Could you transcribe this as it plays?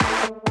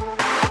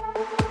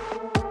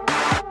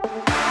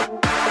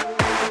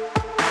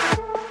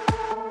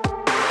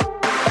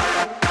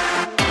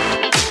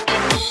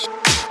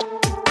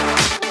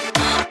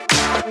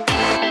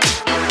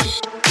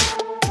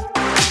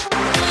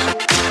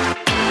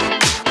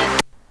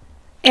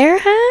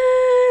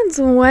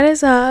friends, what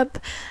is up?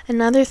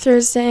 Another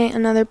Thursday,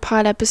 another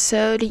pod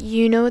episode.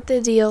 You know what the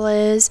deal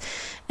is.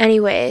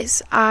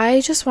 Anyways,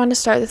 I just want to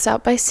start this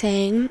out by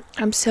saying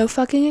I'm so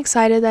fucking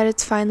excited that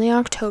it's finally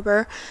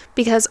October,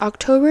 because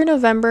October,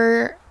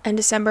 November, and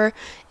December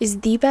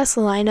is the best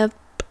lineup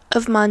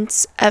of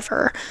months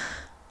ever.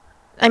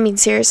 I mean,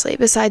 seriously,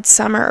 besides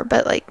summer,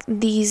 but like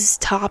these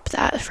top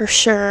that for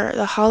sure.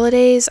 The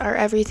holidays are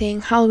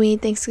everything. Halloween,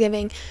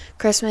 Thanksgiving,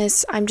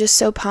 Christmas. I'm just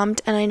so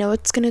pumped, and I know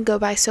it's going to go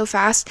by so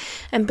fast,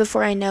 and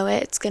before I know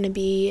it, it's going to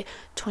be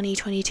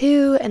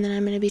 2022, and then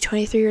I'm going to be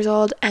 23 years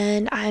old,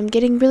 and I'm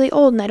getting really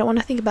old, and I don't want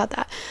to think about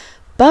that.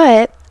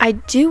 But I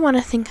do want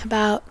to think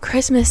about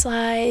Christmas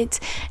lights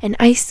and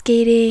ice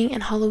skating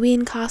and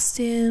Halloween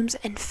costumes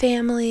and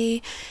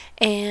family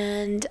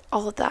and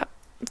all of that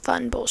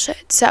fun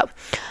bullshit. So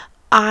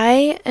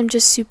I am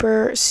just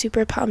super,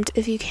 super pumped,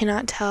 if you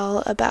cannot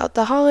tell, about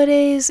the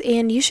holidays,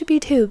 and you should be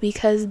too,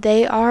 because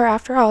they are,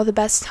 after all, the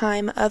best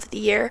time of the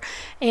year,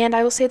 and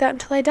I will say that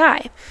until I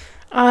die.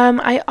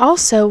 I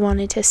also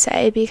wanted to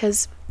say,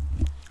 because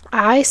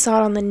I saw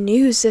it on the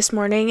news this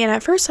morning, and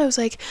at first I was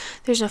like,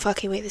 there's no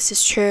fucking way this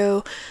is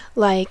true.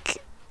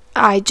 Like,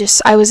 I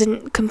was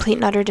in complete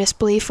and utter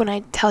disbelief when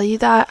I tell you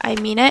that. I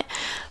mean it.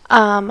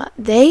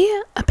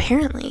 They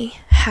apparently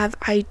have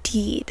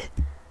ID'd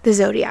the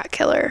Zodiac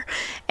Killer,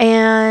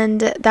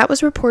 and that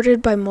was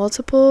reported by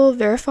multiple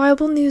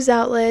verifiable news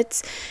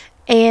outlets,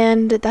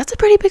 and that's a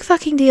pretty big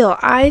fucking deal.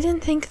 I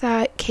didn't think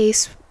that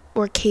case,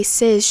 or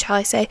cases, shall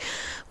I say,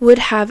 would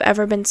have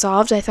ever been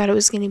solved. I thought it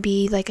was going to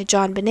be like a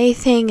John Bonet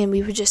thing, and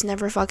we would just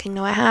never fucking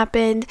know what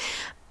happened.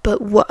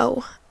 But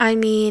whoa, I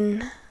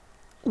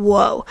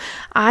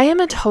am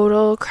a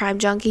total crime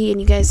junkie,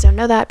 and you guys don't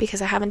know that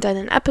because I haven't done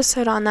an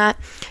episode on that,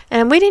 and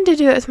I'm waiting to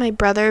do it with my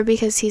brother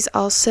because he's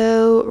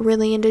also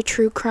really into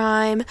true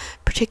crime,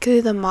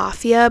 particularly the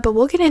mafia, but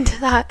we'll get into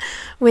that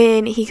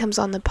when he comes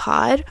on the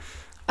pod.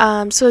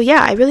 So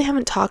yeah, I really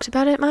haven't talked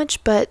about it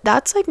much, but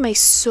that's like my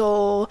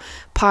sole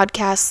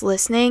podcast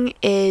listening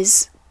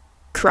is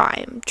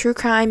crime, true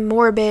crime,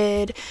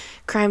 morbid,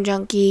 crime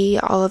junkie,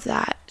 all of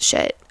that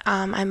shit.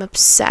 I'm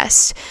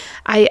obsessed.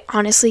 I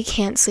honestly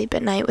can't sleep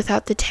at night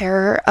without the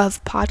terror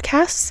of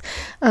podcasts,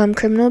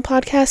 criminal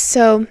podcasts,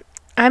 so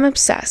I'm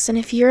obsessed. And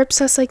if you're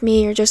obsessed like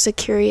me, you're just a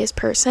curious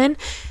person,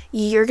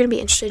 you're going to be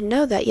interested to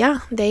know that, yeah,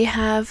 they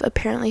have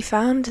apparently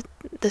found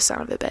the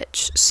son of a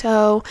bitch.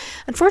 So,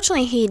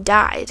 unfortunately, he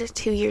died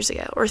 2 years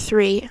ago, or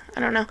 3, I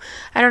don't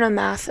know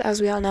math,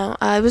 as we all know.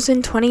 It was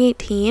in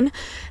 2018,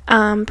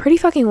 pretty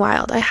fucking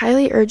wild. I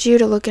highly urge you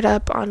to look it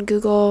up on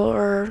Google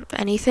or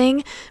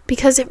anything,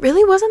 because it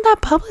really wasn't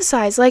that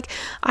publicized. Like,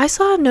 I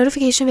saw a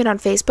notification of it on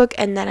Facebook,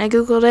 and then I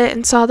Googled it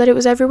and saw that it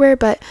was everywhere,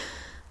 but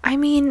I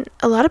mean,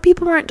 a lot of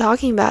people weren't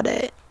talking about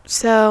it.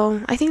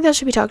 So I think that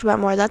should be talked about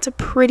more. That's a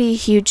pretty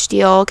huge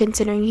deal,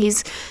 considering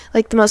he's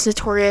like the most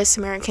notorious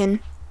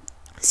American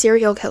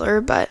serial killer,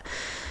 but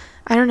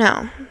I don't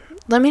know.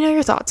 Let me know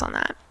your thoughts on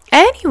that.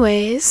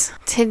 Anyways,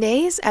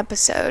 today's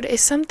episode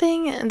is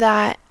something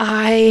that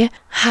I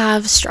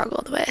have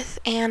struggled with,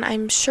 and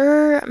I'm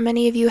sure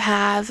many of you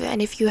have,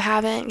 and if you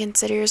haven't,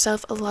 consider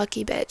yourself a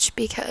lucky bitch,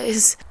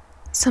 because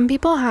some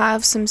people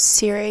have some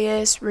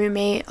serious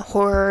roommate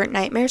horror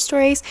nightmare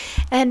stories,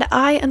 and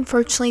I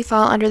unfortunately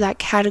fall under that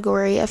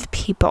category of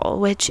people,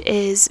 which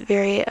is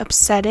very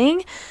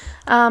upsetting.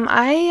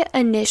 I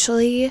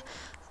initially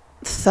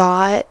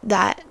thought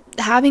that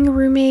having a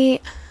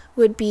roommate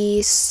would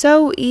be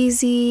so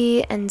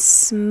easy and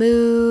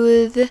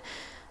smooth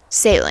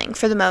sailing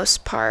for the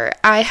most part.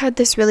 I had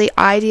this really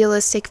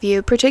idealistic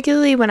view,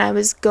 particularly when I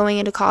was going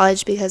into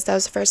college, because that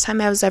was the first time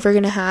I was ever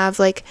going to have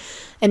like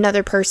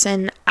another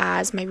person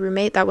as my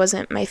roommate that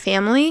wasn't my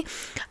family.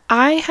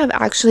 I have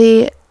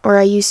actually, or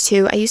I used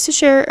to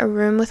share a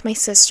room with my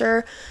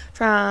sister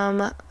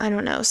from, I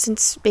don't know,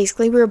 since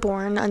basically we were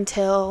born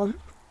until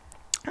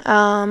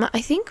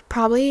I think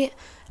probably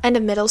end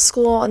of middle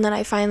school, and then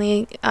I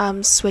finally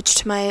switched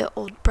to my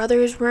old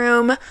brother's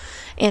room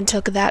and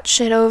took that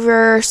shit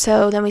over,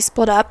 so then we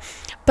split up.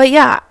 But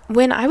yeah,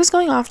 when I was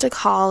going off to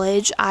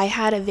college, I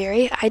had a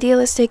very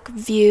idealistic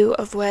view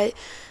of what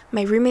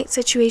my roommate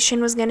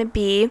situation was going to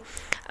be,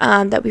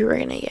 that we were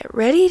going to get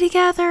ready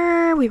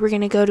together, we were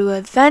going to go to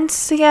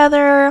events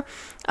together,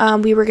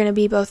 we were going to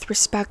be both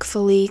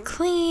respectfully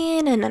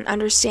clean and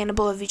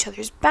understandable of each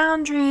other's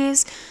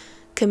boundaries,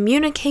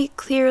 communicate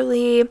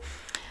clearly.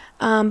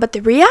 But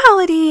the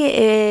reality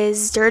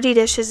is dirty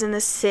dishes in the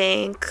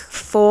sink,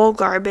 full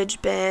garbage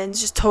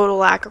bins, just total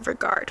lack of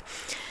regard.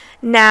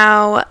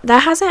 Now,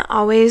 that hasn't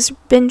always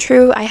been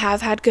true. I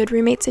have had good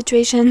roommate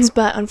situations,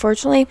 but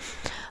unfortunately,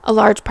 a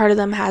large part of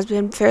them has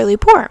been fairly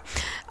poor.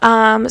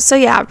 So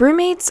yeah,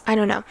 roommates, I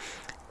don't know,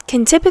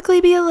 can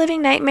typically be a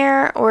living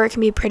nightmare, or it can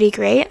be pretty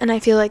great, and I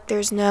feel like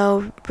there's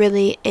no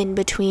really in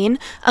between,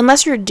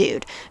 unless you're a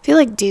dude. I feel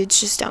like dudes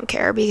just don't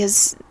care,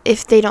 because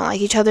if they don't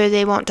like each other,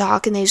 they won't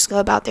talk, and they just go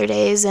about their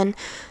days, and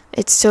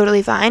it's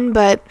totally fine.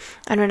 But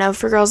I don't know,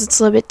 for girls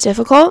it's a little bit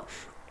difficult.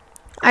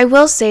 I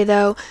will say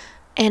though,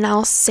 and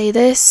I'll say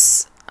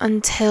this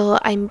until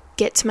I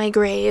get to my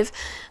grave,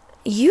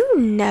 you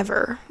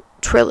never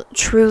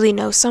truly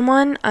know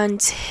someone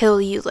until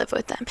you live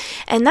with them.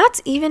 And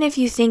that's even if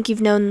you think you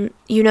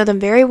know them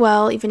very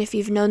well, even if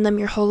you've known them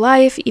your whole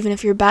life, even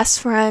if you're best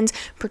friends,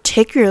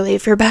 particularly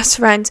if you're best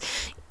friends,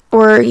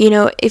 or,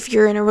 if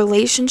you're in a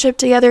relationship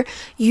together,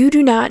 you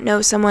do not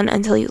know someone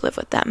until you live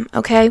with them,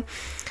 okay?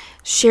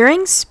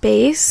 Sharing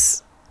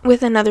space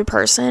with another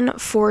person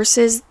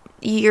forces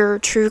your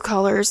true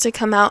colors to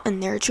come out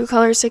and their true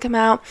colors to come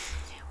out,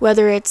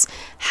 whether it's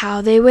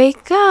how they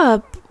wake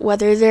up,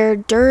 whether they're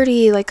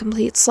dirty, like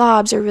complete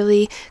slobs, or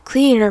really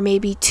clean, or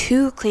maybe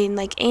too clean,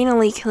 like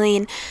anally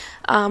clean,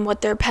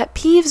 what their pet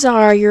peeves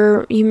are.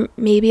 You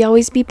maybe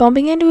always be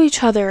bumping into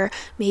each other.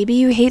 Maybe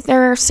you hate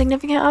their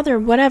significant other,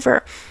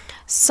 whatever.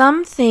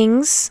 Some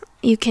things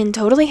you can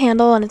totally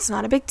handle and it's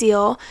not a big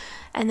deal.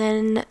 And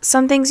then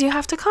some things you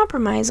have to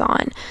compromise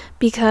on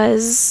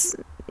because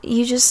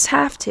you just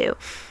have to.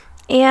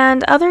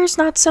 And others,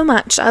 not so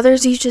much.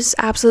 Others, you just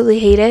absolutely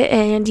hate it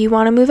and you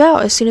want to move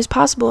out as soon as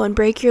possible and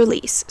break your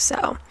lease.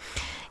 So,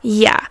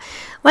 yeah.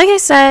 Like I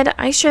said,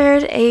 I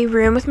shared a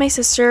room with my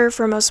sister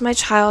for most of my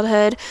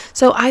childhood,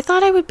 so I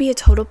thought I would be a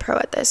total pro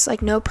at this,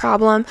 like no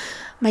problem.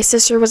 My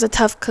sister was a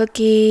tough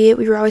cookie.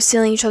 We were always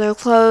stealing each other's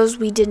clothes.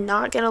 We did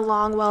not get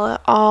along well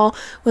at all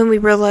when we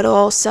were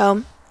little,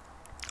 so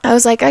I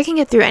was like, I can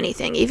get through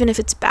anything, even if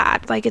it's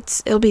bad. Like,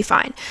 it'll be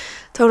fine.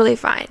 Totally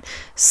fine.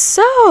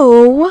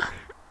 So,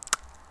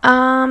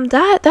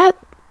 that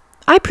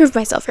I proved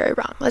myself very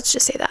wrong. Let's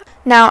just say that.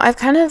 Now, I've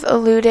kind of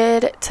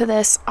alluded to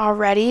this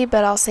already,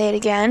 but I'll say it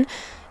again.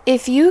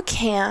 If you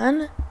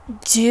can,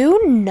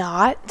 do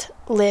not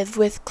live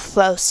with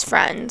close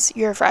friends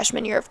your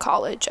freshman year of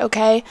college,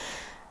 okay?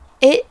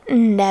 It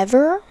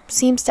never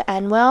seems to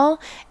end well,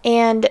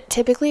 and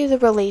typically the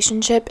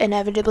relationship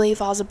inevitably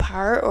falls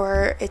apart,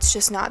 or it's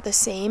just not the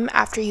same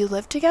after you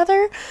live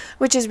together,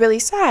 which is really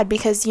sad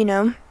because,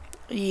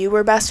 you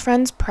were best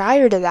friends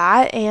prior to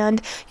that,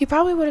 and you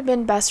probably would have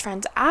been best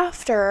friends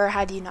after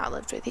had you not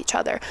lived with each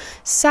other.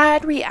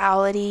 Sad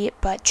reality,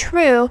 but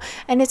true,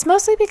 and it's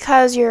mostly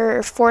because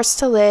you're forced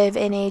to live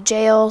in a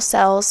jail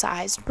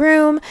cell-sized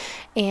room,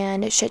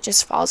 and shit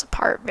just falls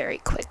apart very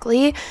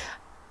quickly.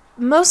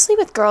 Mostly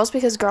with girls,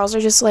 because girls are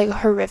just like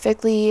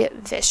horrifically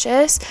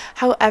vicious.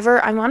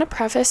 However, I want to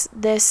preface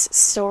this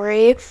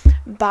story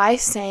by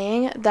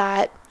saying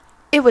that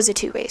it was a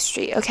two-way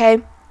street,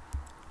 okay?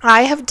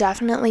 I have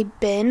definitely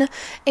been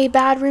a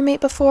bad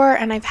roommate before,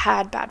 and I've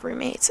had bad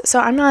roommates.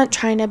 So I'm not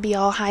trying to be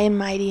all high and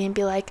mighty and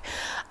be like,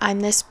 I'm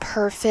this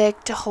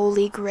perfect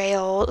holy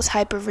grail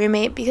type of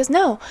roommate, because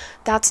no,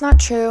 that's not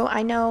true.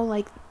 I know,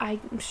 like,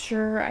 I'm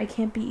sure I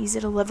can't be easy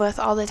to live with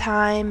all the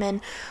time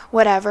and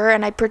whatever,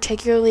 and I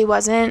particularly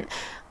wasn't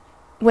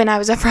when I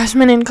was a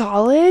freshman in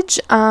college.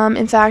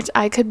 In fact,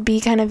 I could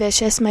be kind of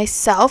vicious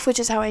myself, which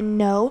is how I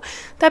know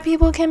that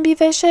people can be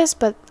vicious,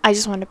 but I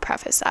just wanted to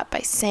preface that by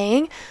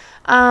saying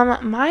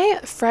my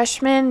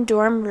freshman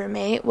dorm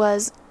roommate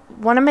was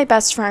one of my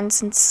best friends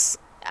since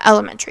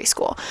elementary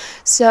school.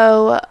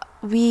 So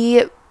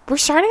we were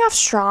starting off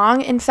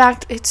strong. In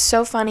fact, it's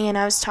so funny, and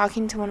I was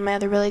talking to one of my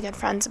other really good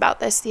friends about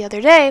this the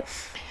other day.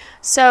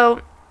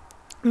 So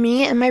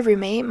me and my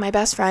roommate, my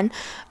best friend,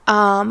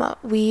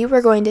 we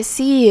were going to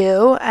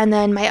CU, and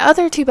then my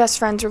other two best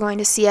friends were going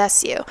to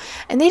CSU.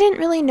 And they didn't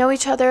really know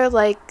each other,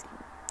 like,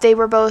 they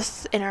were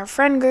both in our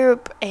friend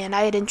group, and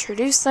I had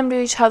introduced them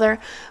to each other,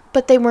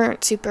 but they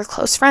weren't super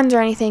close friends or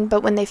anything.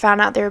 But when they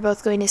found out they were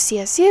both going to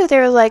CSU, they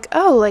were like,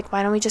 oh, like,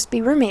 why don't we just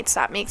be roommates?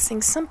 That makes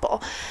things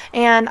simple.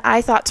 And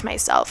I thought to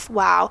myself,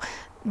 wow,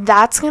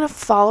 that's going to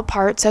fall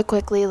apart so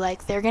quickly.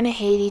 Like, they're going to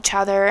hate each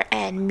other,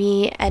 and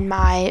me and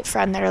my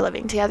friend that are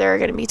living together are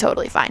going to be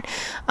totally fine.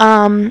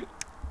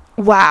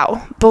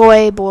 Wow,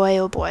 boy,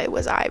 oh boy,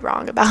 was I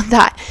wrong about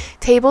that.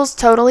 Tables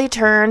totally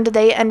turned.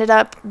 They ended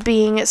up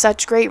being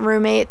such great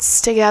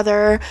roommates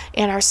together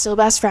and are still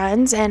best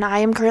friends, and I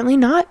am currently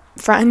not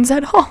friends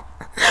at all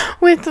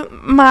with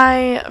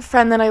my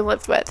friend that I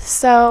lived with.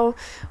 So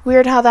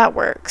weird how that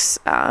works.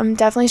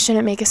 Definitely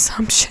shouldn't make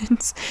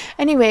assumptions.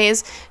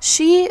 Anyways,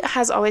 she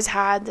has always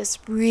had this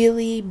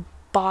really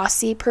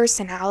bossy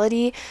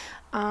personality,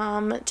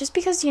 just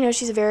because,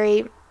 she's a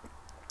very,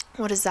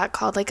 what is that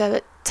called? Like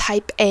a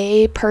type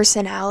A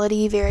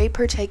personality, very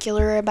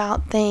particular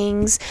about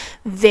things.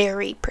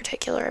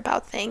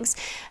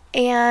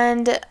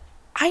 And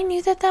I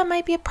knew that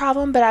might be a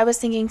problem, but I was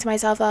thinking to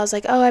myself, I was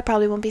like, oh, I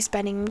probably won't be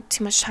spending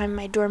too much time in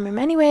my dorm room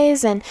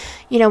anyways, and,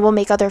 we'll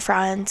make other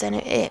friends, and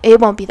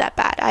it won't be that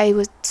bad. I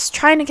was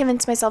trying to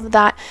convince myself of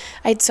that.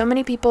 I had so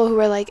many people who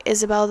were like,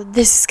 Isabel,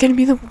 this is going to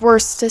be the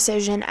worst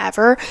decision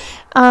ever,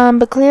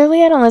 but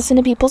clearly I don't listen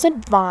to people's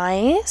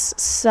advice,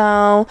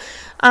 so,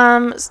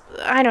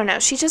 I don't know.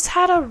 She just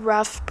had a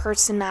rough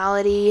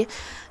personality,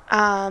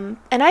 and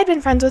I'd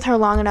been friends with her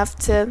long enough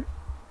to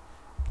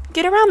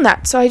get around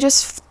that. So I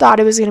just thought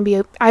it was going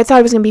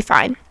to be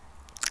fine.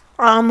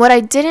 What I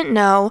didn't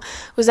know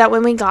was that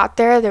when we got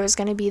there was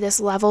going to be this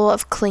level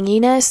of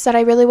clinginess that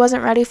I really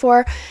wasn't ready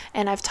for.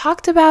 And I've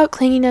talked about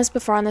clinginess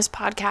before on this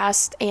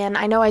podcast, and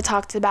I know I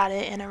talked about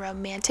it in a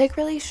romantic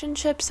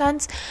relationship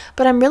sense,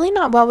 but I'm really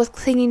not well with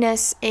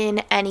clinginess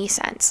in any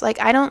sense. Like,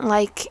 I don't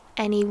like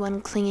anyone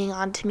clinging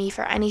on to me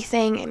for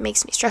anything. It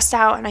makes me stressed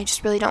out, and I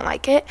just really don't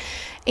like it.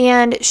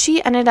 And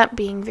she ended up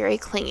being very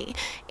clingy.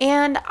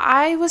 And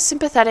I was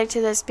sympathetic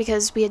to this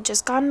because we had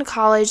just gotten to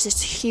college,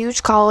 this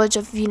huge college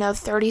of,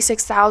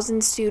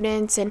 36,000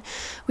 students, and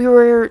we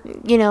were,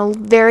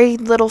 very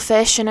little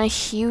fish in a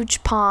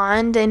huge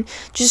pond and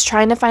just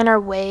trying to find our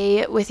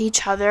way with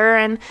each other.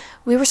 And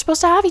we were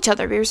supposed to have each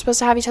other. We were supposed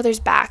to have each other's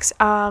backs.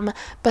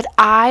 But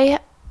I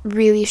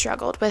really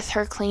struggled with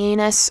her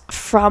clinginess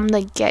from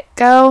the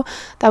get-go.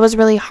 That was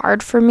really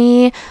hard for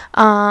me.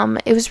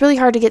 It was really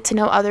hard to get to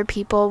know other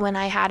people when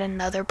I had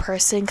another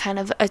person kind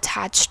of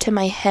attached to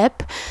my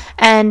hip,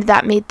 and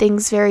that made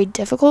things very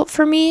difficult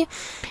for me.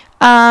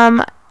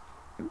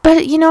 But,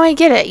 I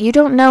get it. You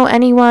don't know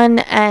anyone,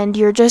 and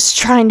you're just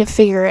trying to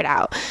figure it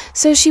out.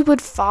 So she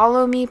would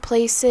follow me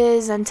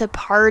places and to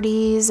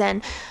parties,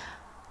 and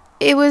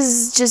it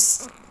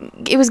was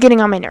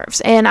getting on my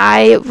nerves, and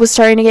I was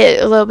starting to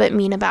get a little bit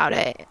mean about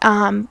it.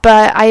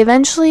 But I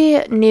eventually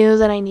knew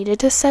that I needed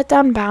to set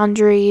down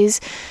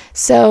boundaries.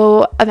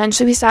 So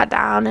eventually we sat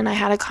down and I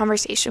had a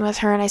conversation with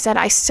her, and I said,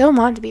 I still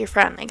want to be your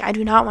friend. Like, I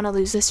do not want to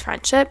lose this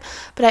friendship,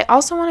 but I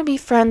also want to be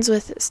friends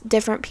with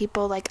different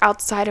people, like,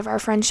 outside of our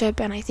friendship.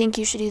 And I think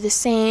you should do the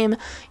same.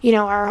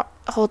 Our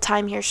whole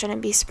time here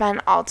shouldn't be spent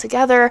all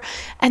together.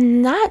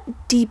 And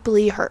that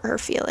deeply hurt her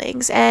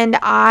feelings. And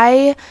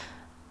I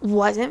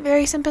wasn't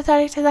very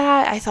sympathetic to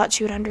that. I thought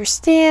she would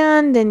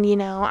understand, and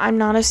I'm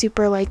not a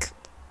super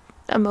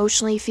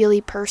emotionally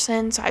feely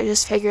person, so I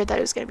just figured that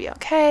it was going to be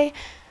okay.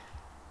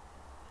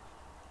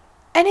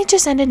 And it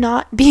just ended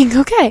not being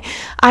okay.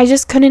 I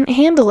just couldn't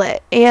handle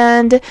it,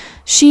 and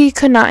she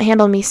could not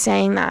handle me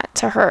saying that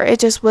to her.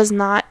 It just was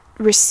not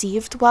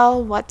received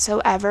well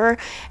whatsoever,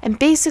 and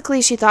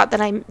basically she thought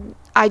that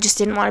I just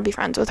didn't want to be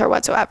friends with her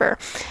whatsoever.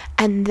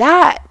 And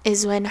that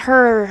is when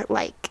her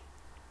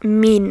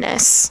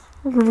meanness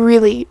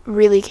really,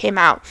 really came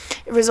out.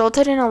 It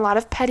resulted in a lot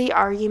of petty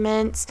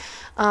arguments.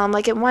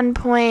 At one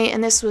point,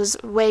 and this was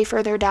way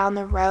further down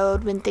the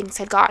road when things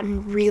had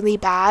gotten really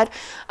bad,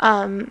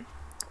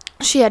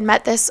 she had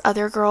met this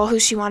other girl who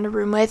she wanted to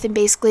room with, and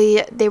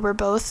basically they were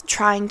both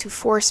trying to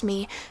force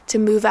me to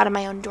move out of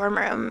my own dorm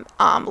room.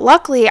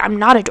 Luckily, I'm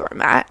not a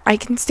doormat. I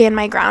can stand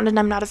my ground, and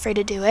I'm not afraid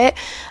to do it.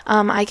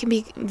 I can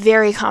be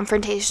very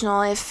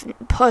confrontational if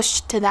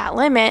pushed to that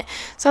limit.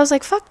 So I was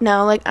like, fuck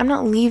no, I'm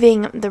not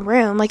leaving the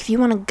room. If you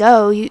want to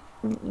go,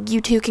 you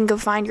two can go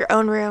find your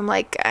own room.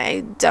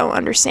 I don't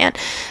understand.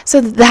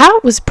 So that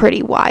was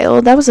pretty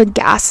wild. That was a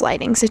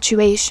gaslighting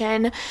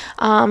situation.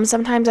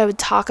 Sometimes I would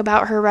talk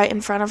about her right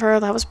in front of her.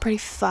 That was pretty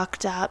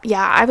fucked up.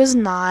 Yeah, I was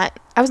not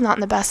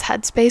in the best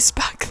headspace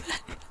back then.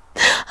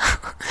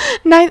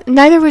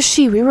 Neither was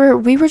she. We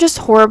were just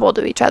horrible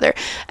to each other,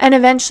 and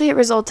eventually it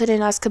resulted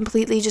in us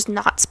completely just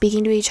not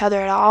speaking to each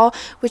other at all,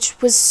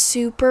 which was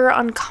super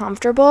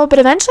uncomfortable. But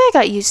eventually I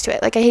got used to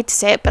it. I hate to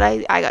say it, but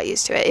I got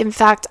used to it. In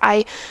fact,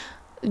 I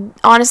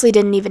honestly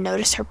didn't even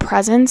notice her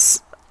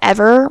presence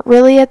ever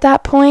really at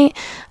that point,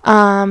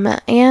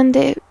 and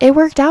it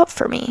worked out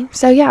for me.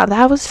 So yeah,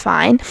 that was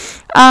fine.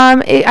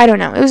 I don't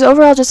know, it was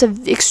overall just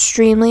an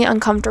extremely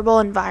uncomfortable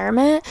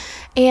environment,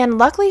 and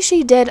luckily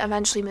she did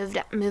eventually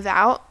move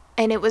out,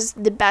 and it was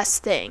the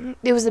best thing.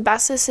 It was the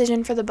best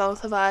decision for the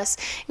both of us.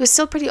 It was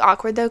still pretty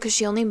awkward though, because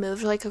she only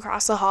moved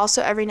across the hall,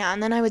 so every now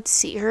and then I would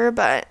see her,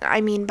 but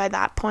by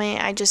that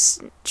point I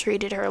just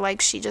treated her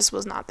like she just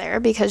was not there,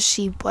 because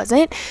she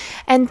wasn't.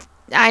 And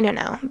I don't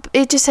know,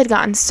 it just had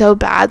gotten so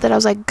bad that I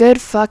was like, good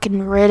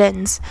fucking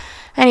riddance.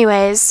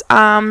 Anyways,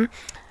 like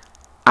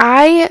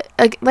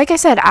I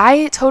said,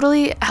 I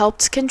totally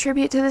helped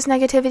contribute to this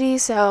negativity,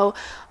 so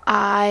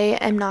I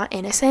am not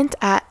innocent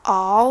at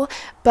all,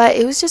 but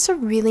it was just a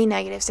really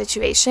negative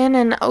situation,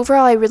 and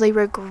overall I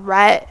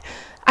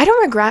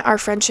don't regret our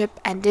friendship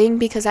ending,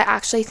 because I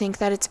actually think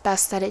that it's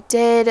best that it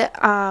did.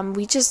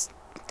 We just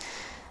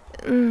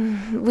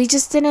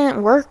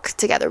didn't work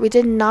together. We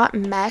did not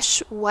mesh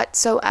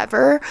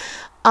whatsoever.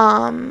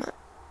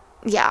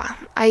 Yeah,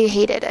 I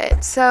hated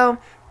it. So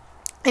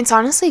it's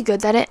honestly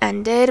good that it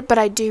ended, but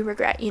I do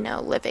regret,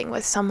 living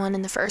with someone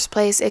in the first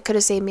place. It could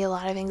have saved me a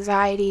lot of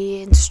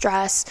anxiety and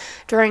stress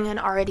during an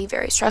already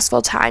very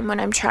stressful time when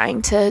I'm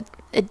trying to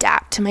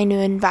adapt to my new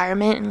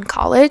environment in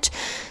college.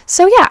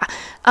 So yeah,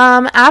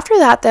 after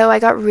that though, I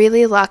got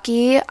really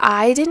lucky.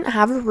 I didn't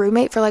have a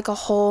roommate for a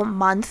whole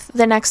month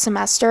the next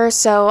semester,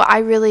 so I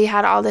really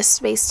had all this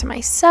space to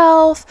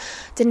myself.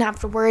 Didn't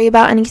have to worry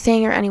about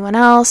anything or anyone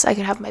else. I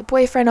could have my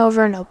boyfriend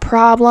over, no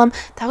problem.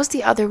 That was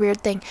the other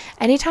weird thing.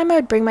 Anytime I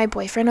would bring my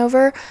boyfriend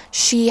over,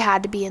 she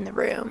had to be in the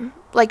room.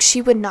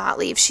 She would not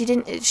leave. She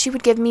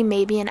would give me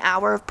maybe an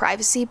hour of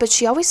privacy, but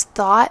she always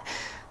thought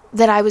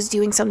that I was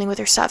doing something with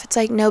her stuff. It's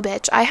like, no,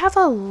 bitch, I have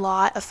a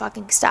lot of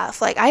fucking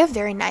stuff. Like, I have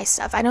very nice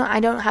stuff. I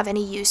don't have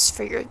any use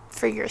for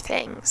your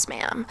things,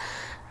 ma'am.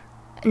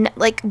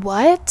 Like,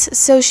 what?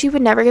 So she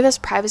would never give us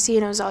privacy,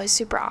 and it was always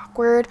super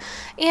awkward.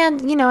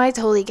 And, you know, I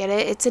totally get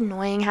it. It's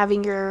annoying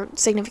having your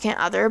significant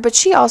other, but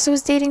she also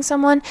was dating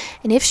someone,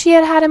 and if she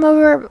had him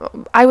over,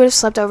 I would have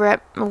slept over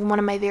at one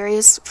of my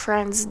various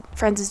friends'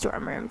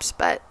 dorm rooms.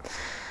 But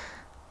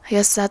I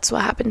guess that's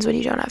what happens when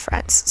you don't have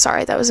friends.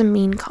 Sorry, that was a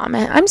mean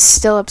comment. I'm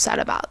still upset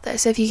about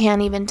this, if you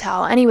can't even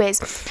tell.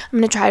 Anyways, I'm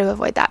going to try to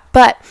avoid that.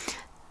 But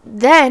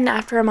then,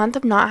 after a month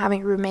of not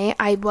having a roommate,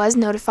 I was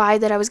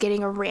notified that I was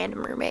getting a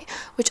random roommate,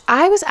 which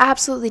I was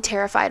absolutely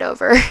terrified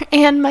over.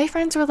 And my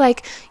friends were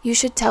like, you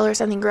should tell her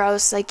something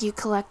gross, like you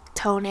collect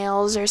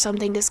toenails or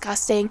something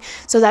disgusting,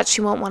 so that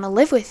she won't want to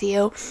live with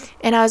you.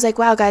 And I was like,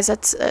 wow, guys,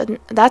 that's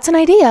an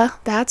idea.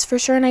 That's for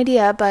sure an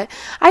idea. But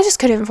I just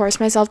couldn't force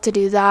myself to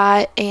do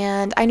that.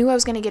 And I knew I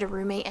was going to get a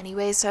roommate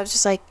anyway, so I was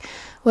just like,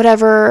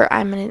 whatever,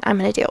 I'm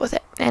gonna deal with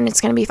it, and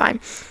it's going to be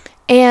fine.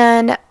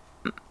 And,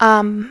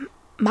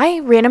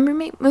 my random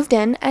roommate moved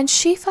in, and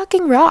she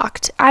fucking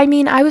rocked. I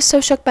mean, I was so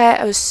shook by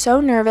it. I was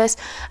so nervous.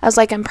 I was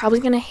like, I'm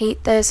probably going to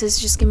hate this. It's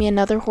just going to be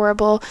another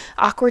horrible,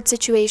 awkward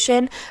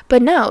situation.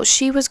 But no,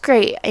 she was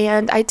great.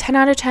 And I 10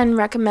 out of 10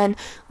 recommend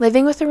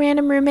living with a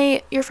random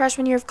roommate your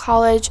freshman year of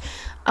college.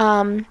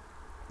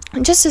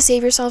 Just to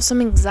save yourself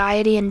some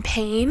anxiety and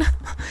pain.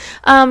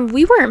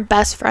 We weren't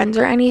best friends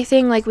or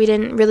anything. Like, we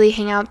didn't really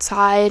hang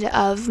outside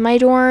of my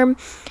dorm.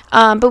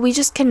 But we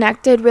just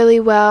connected really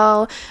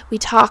well. We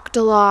talked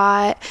a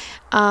lot.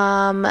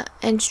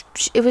 And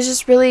it was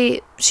just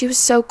really, she was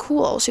so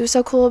cool. She was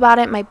so cool about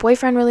it. My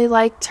boyfriend really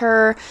liked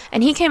her,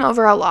 and he came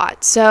over a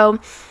lot. So,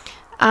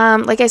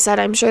 like I said,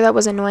 I'm sure that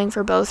was annoying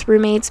for both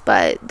roommates,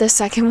 but the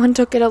second one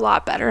took it a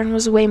lot better and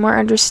was way more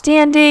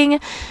understanding.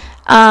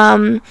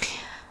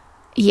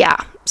 Yeah,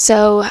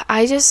 so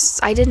I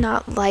did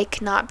not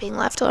like not being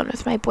left alone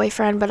with my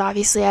boyfriend, but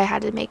obviously I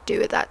had to make do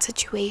with that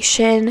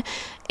situation.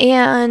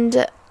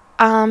 And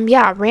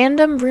yeah,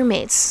 random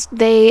roommates,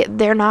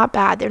 they're not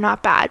bad.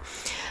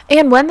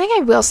 And one thing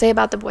I will say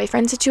about the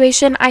boyfriend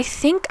situation, I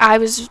think I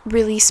was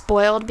really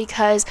spoiled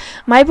because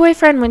my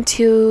boyfriend went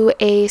to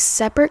a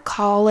separate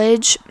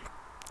college,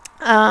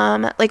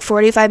 like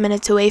 45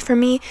 minutes away from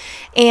me,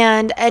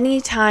 and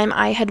anytime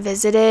I had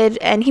visited,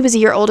 and he was a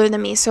year older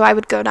than me, so I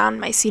would go down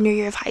my senior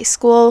year of high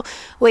school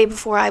way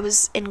before I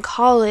was in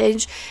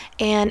college,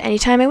 and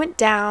anytime I went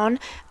down,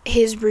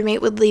 his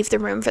roommate would leave the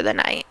room for the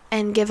night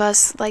and give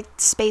us like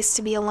space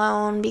to be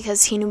alone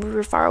because he knew we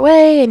were far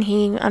away, and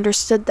he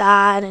understood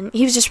that, and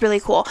he was just really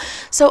cool.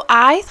 So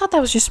I thought that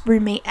was just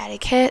roommate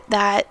etiquette,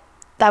 that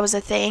was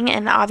a thing,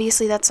 and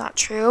obviously that's not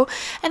true,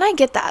 and I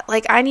get that.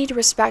 Like, I need to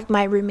respect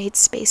my roommate's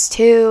space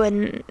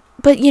too,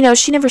 but you know,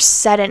 she never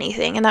said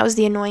anything, and that was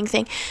the annoying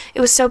thing. It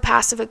was so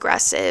passive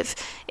aggressive.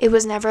 It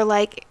was never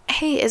like,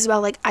 hey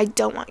Isabel, like, I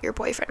don't want your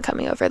boyfriend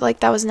coming over. Like,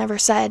 that was never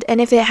said, and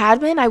if it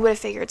had been, I would have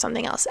figured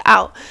something else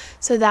out.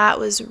 So that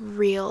was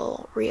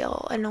real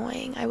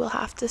annoying, I will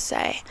have to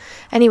say.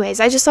 Anyways,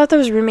 I just thought that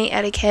was roommate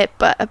etiquette,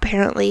 but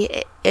apparently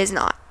it is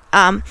not.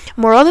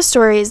 Moral of the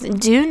story is,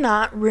 do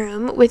not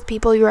room with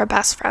people you are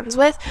best friends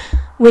with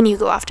when you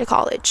go off to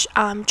college.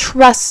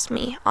 Trust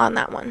me on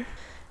that one.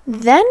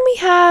 Then we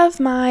have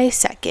my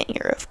second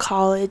year of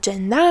college,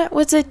 and that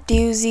was a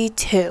doozy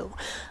too.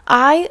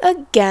 I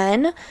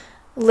again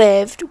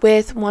lived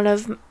with one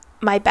of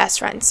my best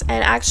friends,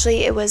 and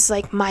actually it was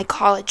like my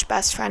college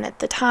best friend at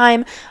the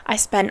time. I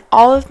spent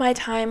all of my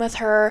time with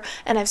her,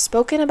 and I've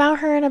spoken about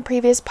her in a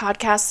previous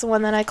podcast, the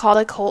one that I called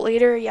a cult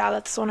leader. Yeah,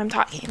 that's the one I'm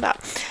talking about.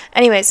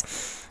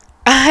 Anyways,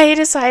 I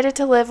decided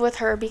to live with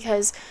her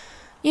because,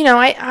 you know,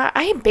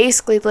 I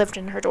basically lived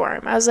in her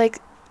dorm. I was like,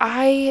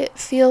 I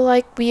feel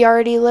like we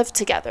already lived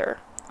together.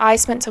 I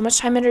spent so much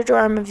time in her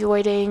dorm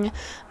avoiding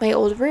my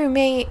old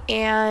roommate,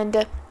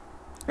 and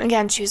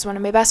again, she was one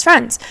of my best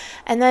friends.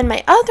 And then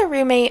my other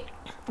roommate,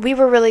 we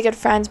were really good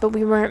friends, but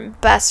we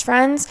weren't best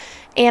friends,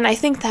 and I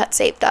think that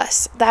saved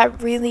us.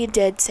 That really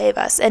did save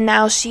us, and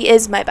now she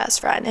is my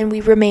best friend, and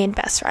we remain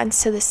best friends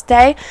to this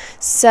day.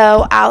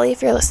 So, Allie,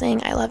 if you're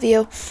listening, I love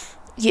you,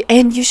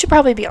 and you should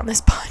probably be on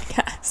this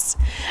podcast.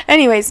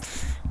 Anyways,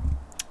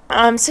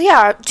 so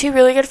yeah, two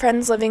really good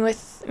friends living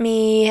with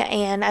me,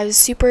 and I was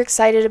super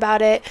excited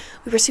about it.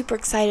 We were super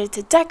excited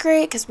to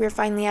decorate because we were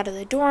finally out of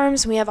the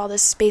dorms and we have all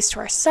this space to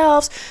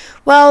ourselves.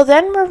 Well,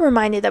 then we're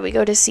reminded that we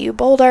go to CU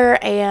Boulder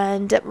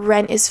and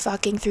rent is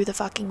fucking through the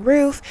fucking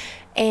roof,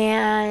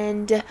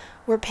 and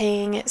we're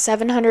paying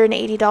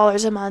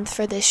 $780 a month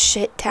for this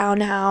shit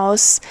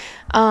townhouse.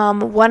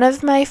 One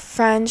of my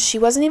friends, she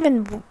wasn't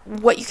even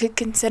what you could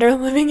consider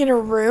living in a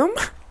room.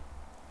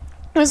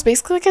 It was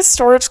basically like a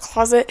storage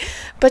closet,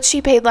 but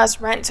she paid less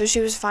rent, so she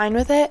was fine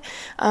with it.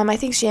 I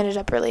think she ended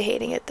up really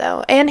hating it,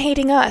 though, and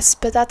hating us,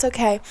 but that's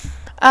okay.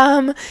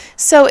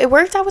 So it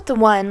worked out with the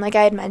one, like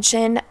I had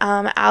mentioned.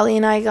 Allie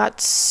and I got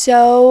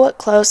so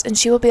close, and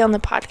she will be on the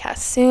podcast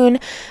soon.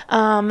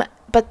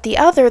 But the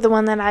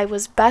one that I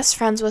was best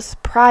friends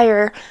with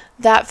prior,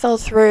 that fell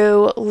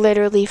through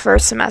literally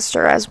first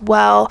semester as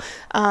well.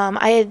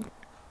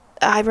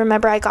 I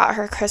remember I got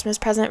her a Christmas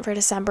present for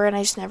December and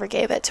I just never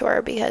gave it to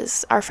her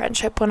because our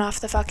friendship went off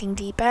the fucking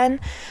deep end.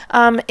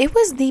 It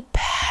was the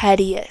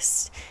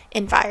pettiest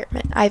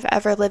environment I've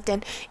ever lived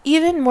in.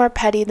 Even more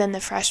petty than the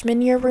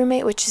freshman year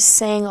roommate, which is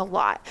saying a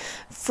lot.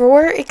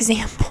 For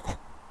example,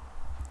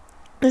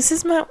 this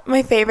is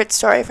my favorite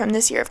story from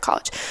this year of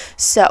college.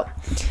 So,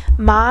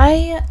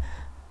 my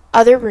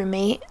other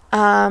roommate,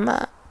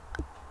 Allie,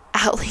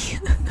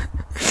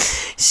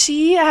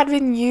 she had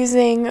been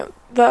using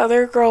the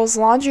other girl's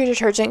laundry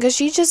detergent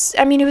because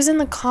it was in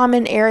the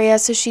common area,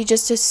 so she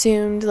just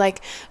assumed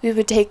like we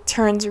would take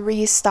turns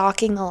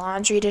restocking the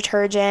laundry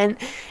detergent,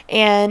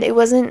 and it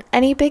wasn't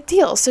any big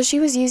deal. So she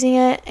was using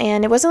it,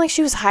 and it wasn't like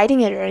she was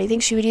hiding it or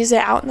anything. She would use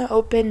it out in the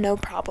open, no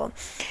problem.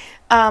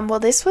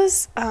 This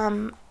was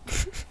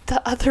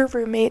the other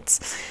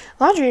roommate's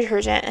laundry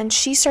detergent, and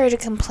she started to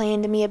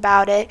complain to me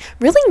about it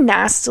really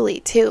nastily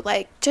too,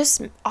 like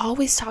just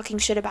always talking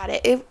shit about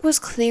it. It was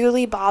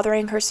clearly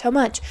bothering her so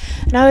much,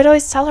 and I would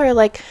always tell her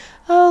like,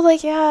 oh,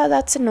 like, yeah,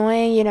 that's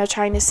annoying,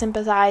 trying to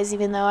sympathize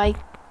even though I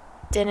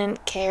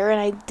didn't care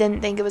and I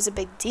didn't think it was a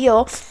big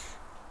deal.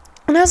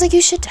 And I was like,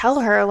 you should tell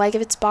her, like,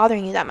 if it's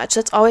bothering you that much.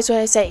 That's always what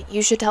I say.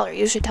 You should tell her,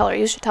 you should tell her,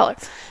 you should tell her.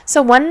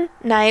 So one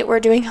night, we're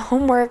doing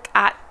homework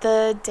at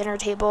the dinner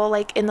table,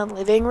 like, in the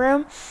living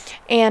room.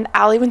 And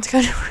Allie went to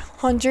go to her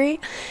laundry.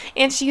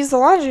 And she used the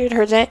laundry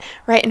detergent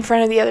right in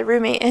front of the other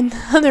roommate. And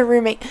the other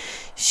roommate,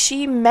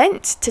 she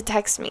meant to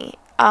text me.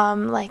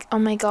 Like, oh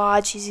my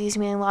god, she's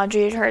using my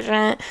laundry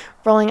detergent,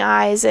 rolling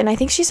eyes. And I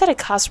think she said a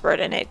cuss word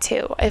in it,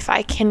 too, if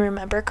I can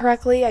remember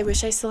correctly. I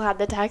wish I still had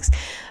the text.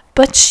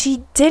 But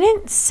she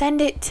didn't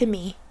send it to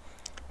me.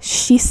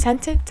 She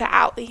sent it to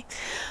Allie.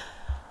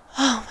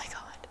 Oh my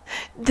god.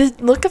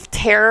 The look of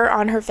terror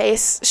on her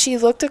face. She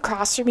looked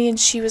across from me and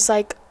she was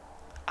like,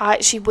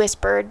 she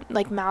whispered,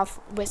 like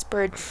mouth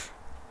whispered,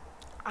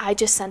 I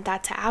just sent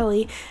that to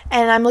Allie.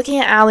 And I'm looking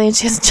at Allie and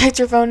she hasn't checked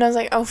her phone. And I was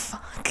like, oh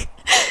fuck.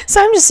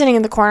 So I'm just sitting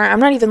in the corner.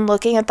 I'm not even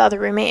looking at the other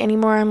roommate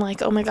anymore. I'm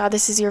like, oh my god,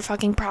 this is your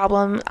fucking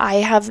problem. I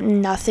have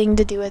nothing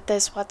to do with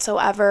this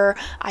whatsoever.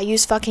 I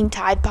use fucking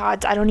Tide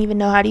Pods. I don't even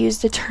know how to use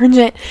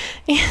detergent.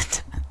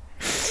 And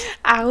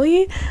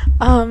Allie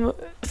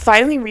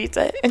finally reads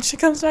it and she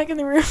comes back in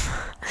the room.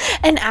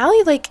 And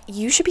Allie, like,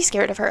 you should be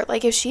scared of her.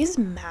 Like, if she's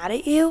mad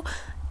at you,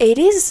 it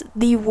is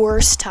the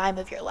worst time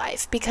of your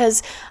life,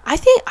 because I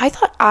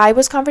thought I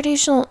was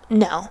confrontational.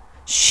 No,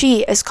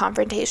 she is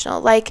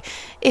confrontational. Like,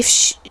 if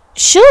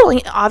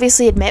she'll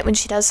obviously admit when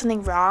she does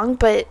something wrong,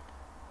 but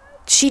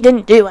she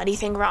didn't do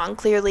anything wrong,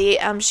 clearly.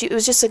 It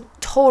was just a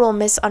total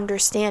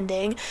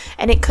misunderstanding,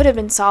 and it could have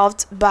been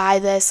solved by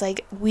this,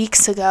 like,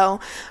 weeks ago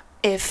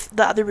if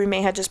the other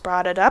roommate had just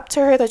brought it up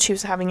to her that she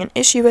was having an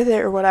issue with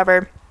it or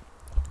whatever.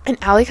 And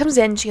Allie comes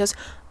in and she goes,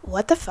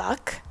 what the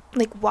fuck?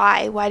 Like,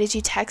 why? Why did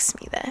you text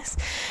me this?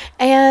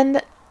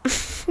 And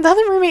the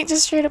other roommate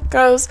just straight up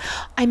goes,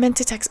 I meant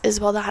to text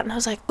Isabel that. And I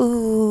was like,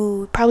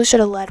 ooh, probably should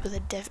have led with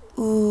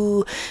a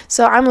ooh.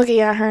 So I'm looking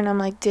at her and I'm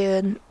like,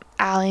 dude,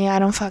 Allie, I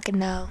don't fucking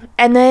know.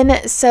 And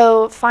then,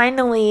 so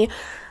finally,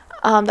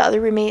 the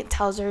other roommate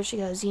tells her, she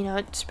goes,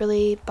 it's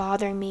really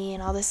bothering me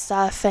and all this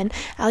stuff. And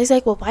Allie's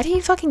like, well, why didn't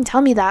you fucking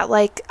tell me that?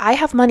 Like, I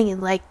have money.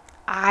 Like,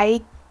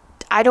 I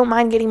don't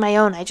mind getting my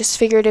own. I just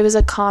figured it was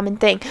a common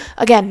thing.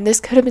 Again, this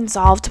could have been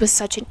solved with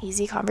such an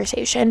easy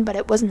conversation, but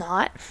it was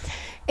not.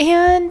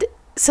 And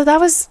so that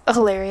was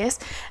hilarious.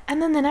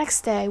 And then the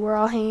next day, we're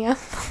all hanging out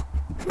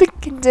at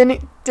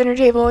the dinner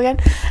table again.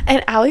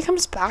 And Allie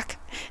comes back,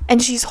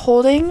 and she's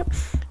holding,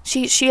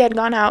 she had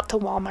gone out to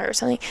Walmart or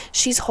something.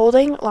 She's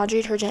holding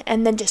laundry detergent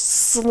and then just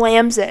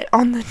slams it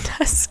on the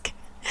desk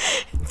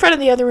in front of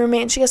the other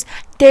roommate. And she goes,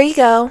 there you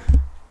go.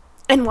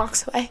 And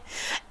walks away.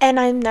 And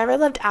I never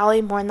loved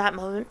Allie more in that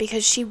moment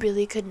because she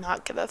really could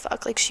not give a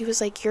fuck. Like, she was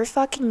like, you're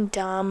fucking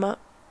dumb.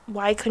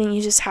 Why couldn't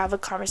you just have a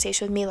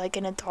conversation with me like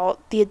an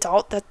adult, the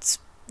adult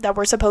that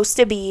we're supposed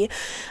to be?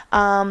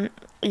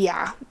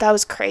 Yeah, that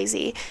was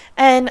crazy.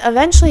 And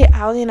eventually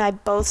Allie and I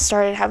both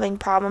started having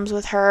problems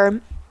with her,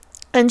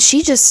 and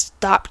she just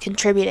stopped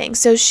contributing.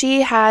 So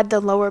she had the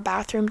lower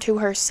bathroom to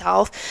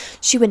herself.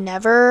 She would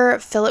never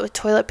fill it with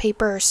toilet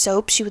paper or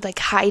soap. She would, like,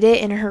 hide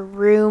it in her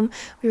room.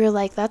 We were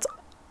like,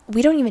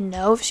 we don't even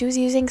know if she was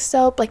using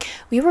soap. Like,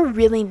 we were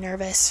really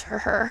nervous for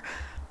her.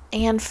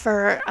 And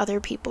for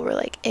other people, we're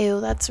like, ew,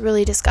 that's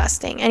really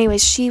disgusting.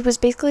 Anyways, she was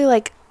basically,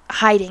 like,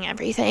 hiding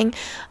everything.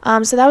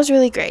 So that was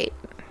really great.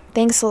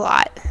 Thanks a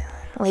lot,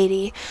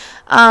 lady.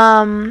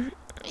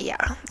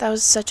 Yeah, that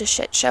was such a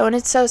shit show. And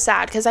it's so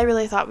sad because I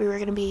really thought we were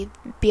going to be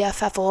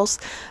BFFs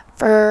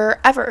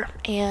forever.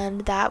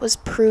 And that was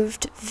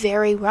proved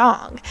very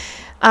wrong.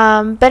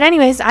 But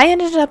anyways, I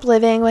ended up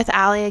living with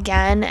Allie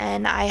again,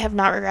 and I have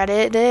not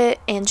regretted it.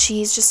 And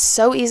she's just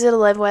so easy to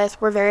live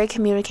with. We're very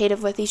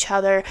communicative with each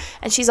other.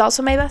 And she's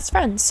also my best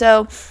friend.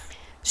 So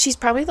she's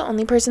probably the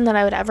only person that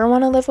I would ever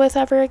want to live with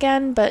ever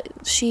again, but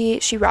she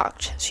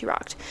rocked. She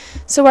rocked.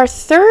 So our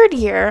third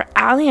year,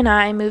 Allie and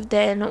I moved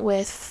in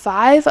with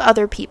 5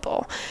 other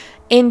people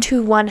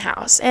into one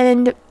house.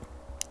 And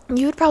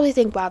you would probably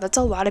think, wow, that's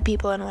a lot of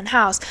people in one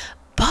house.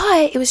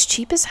 But it was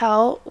cheap as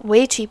hell,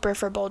 way cheaper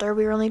for Boulder.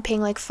 We were only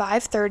paying like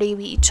 $530.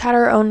 We each had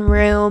our own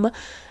room.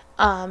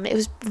 It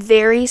was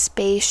very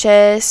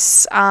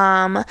spacious.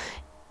 And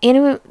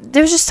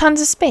there was just tons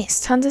of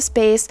space.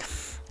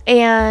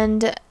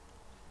 And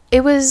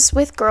it was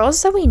with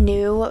girls that we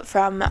knew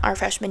from our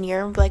freshman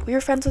year. Like, we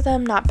were friends with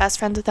them, not best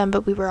friends with them,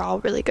 but we were all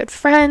really good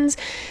friends.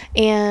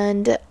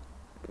 And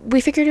we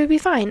figured it would be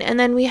fine. And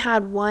then we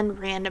had one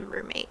random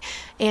roommate,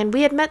 and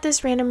we had met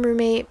this random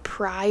roommate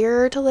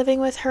prior to living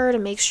with her to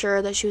make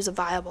sure that she was a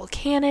viable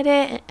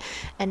candidate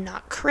and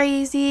not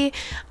crazy.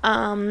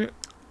 And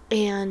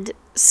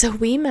so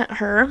we met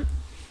her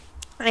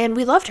and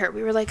we loved her.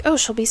 We were like, oh,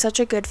 she'll be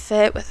such a good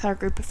fit with our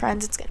group of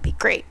friends. It's going to be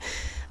great.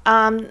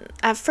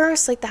 At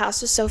first, like, the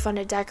house was so fun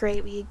to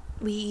decorate. We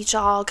each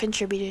all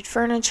contributed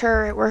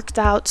furniture. It worked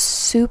out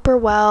super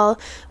well.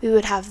 We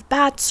would have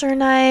bachelor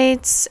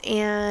nights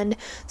and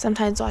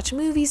sometimes watch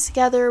movies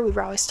together. We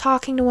were always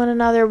talking to one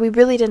another. We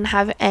really didn't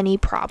have any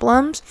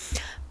problems.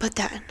 But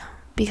then,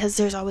 because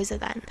there's always a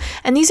then.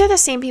 And these are the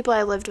same people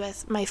I lived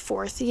with my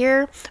 4th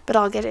year, but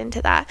I'll get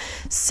into that.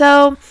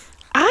 So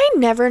I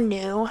never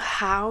knew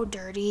how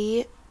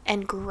dirty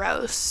and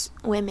gross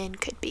women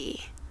could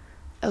be.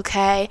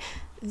 Okay?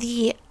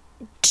 The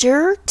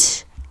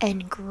dirt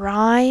and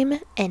grime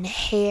and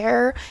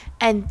hair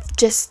and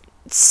just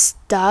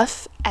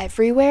stuff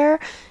everywhere,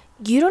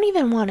 you don't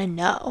even want to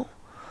know.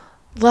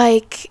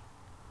 Like,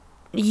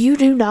 you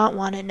do not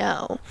want to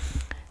know.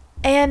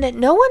 And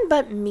no one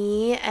but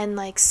me and,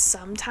 like,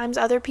 sometimes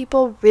other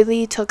people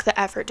really took the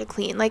effort to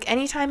clean. Like,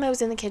 anytime I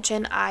was in the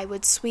kitchen, I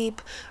would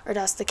sweep or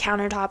dust the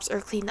countertops or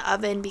clean the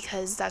oven,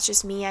 because that's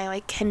just me. I,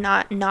 like,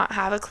 cannot not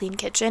have a clean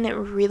kitchen. It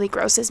really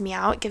grosses me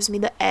out. It gives me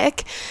the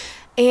ick.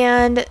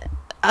 And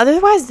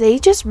otherwise, they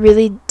just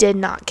really did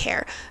not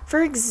care.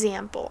 For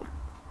example,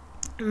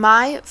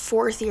 my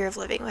 4th year of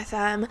living with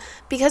them,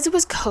 because it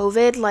was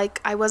COVID, like,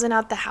 I wasn't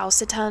out the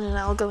house a ton, and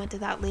I'll go into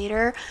that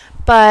later,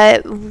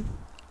 but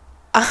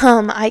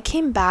I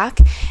came back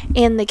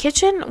and the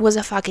kitchen was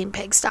a fucking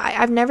pigsty.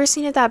 I've never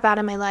seen it that bad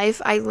in my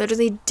life. I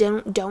literally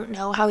don't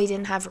know how he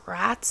didn't have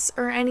rats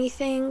or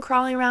anything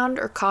crawling around,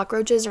 or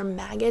cockroaches or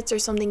maggots or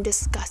something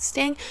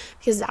disgusting,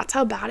 because that's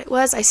how bad it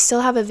was. I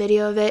still have a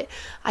video of it.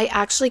 I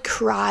actually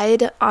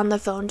cried on the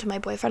phone to my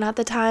boyfriend at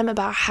the time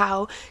about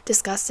how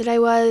disgusted I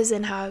was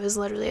and how I was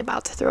literally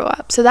about to throw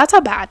up. So that's how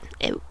bad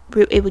it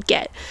would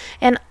get.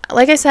 And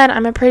like I said,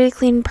 I'm a pretty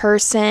clean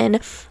person,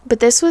 but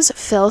this was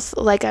filth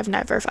like I've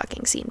never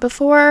fucking seen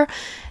before,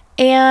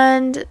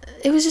 and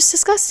it was just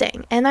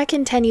disgusting. And that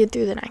continued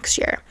through the next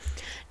year.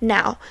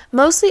 Now,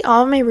 mostly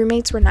all of my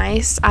roommates were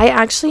nice. I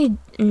actually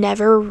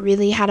never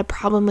really had a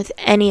problem with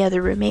any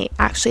other roommate,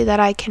 actually, that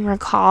I can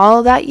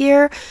recall that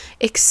year,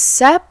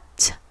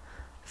 except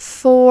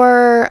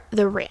for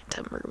the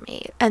random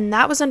roommate. And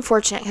that was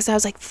unfortunate, because I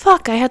was like,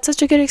 fuck, I had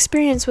such a good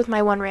experience with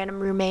my one random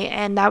roommate,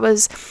 and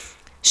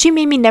she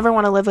made me never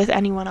want to live with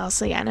anyone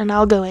else again, and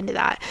I'll go into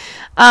that.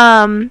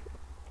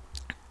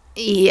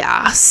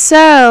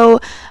 So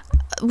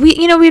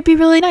we'd be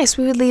really nice.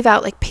 We would leave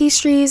out, like,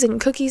 pastries and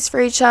cookies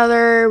for each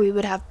other. We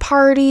would have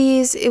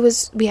parties.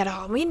 We had a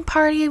Halloween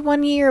party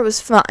one year. It was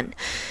fun.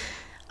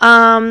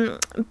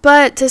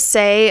 But to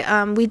say,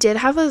 we did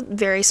have a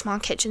very small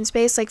kitchen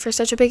space. Like, for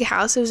such a big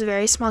house, it was a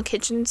very small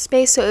kitchen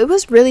space. So it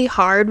was really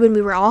hard when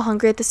we were all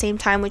hungry at the same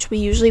time, which we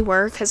usually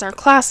were, because our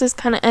classes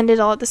kind of ended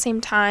all at the same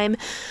time.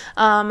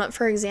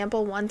 For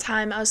example, one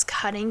time I was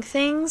cutting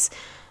things.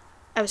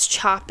 I was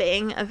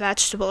chopping a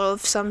vegetable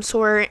of some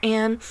sort,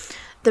 and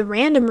the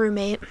random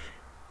roommate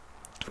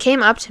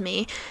came up to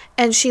me,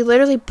 and she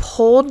literally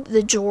pulled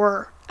the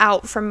drawer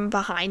out from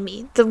behind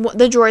me.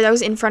 The drawer that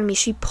was in front of me,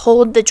 she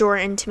pulled the drawer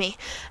into me.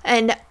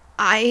 And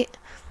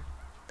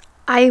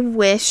I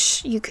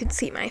wish you could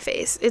see my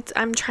face.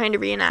 I'm trying to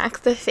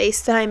reenact the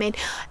face that I made.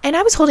 And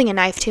I was holding a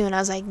knife too, and I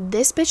was like,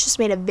 this bitch just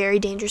made a very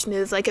dangerous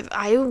move. Like, if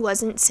I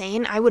wasn't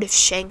sane, I would have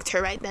shanked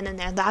her right then and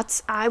there.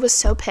 I was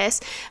so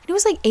pissed. And it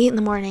was like 8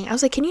 a.m. I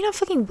was like, can you not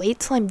fucking wait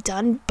till I'm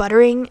done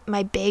buttering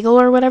my bagel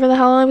or whatever the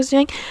hell I was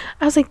doing?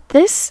 I was like,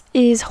 this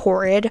is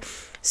horrid.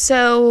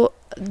 So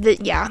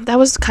that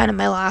was kind of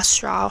my last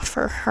straw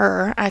for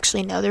her.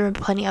 Actually, no, there were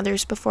plenty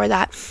others before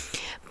that.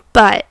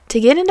 But to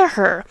get into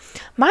her,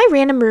 my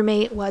random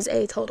roommate was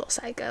a total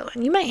psycho.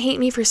 And you might hate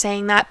me for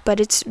saying that, but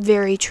it's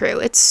very true.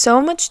 It's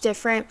so much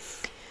different.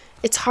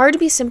 It's hard to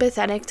be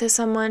sympathetic to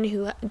someone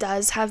who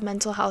does have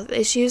mental health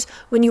issues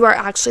when you are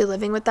actually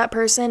living with that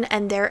person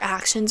and their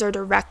actions are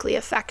directly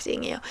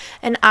affecting you.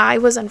 And I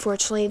was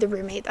unfortunately the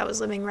roommate that was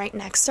living right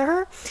next to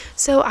her.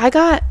 So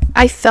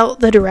I felt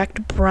the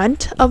direct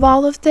brunt of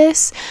all of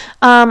this.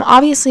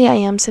 Obviously, I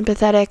am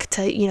sympathetic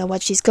to,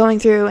 what she's going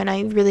through, and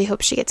I really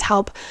hope she gets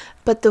help.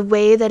 But the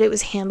way that it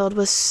was handled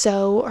was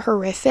so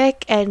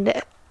horrific,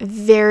 and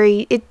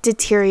it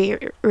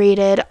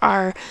deteriorated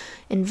our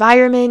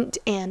environment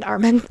and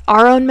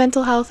our own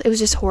mental health. It was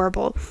just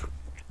horrible.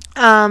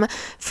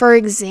 For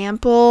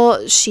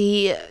example,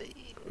 she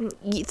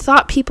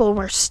thought people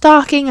were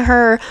stalking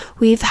her.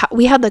 We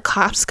had the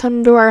cops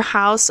come to our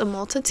house a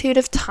multitude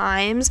of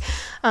times.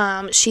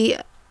 She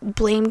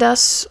blamed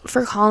us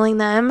for calling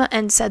them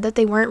and said that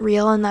they weren't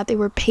real and that they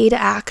were paid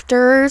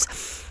actors.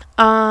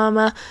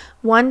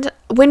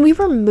 When we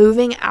were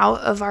moving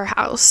out of our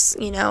house,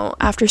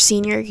 after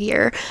senior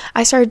year,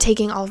 I started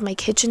taking all of my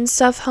kitchen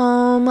stuff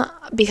home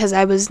because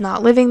I was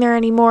not living there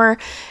anymore,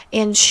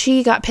 and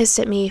she got pissed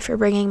at me for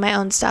bringing my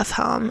own stuff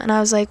home, and I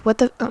was like,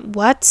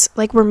 what?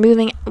 Like, we're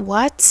moving,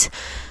 what?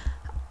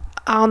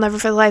 I'll never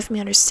for the life of me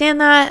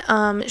understand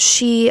that.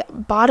 She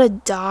bought a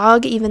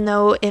dog, even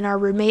though in our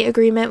roommate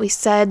agreement we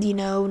said,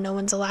 no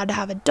one's allowed to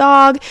have a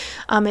dog.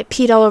 It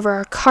peed all over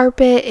our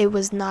carpet. It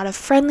was not a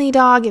friendly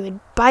dog. It would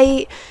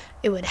bite.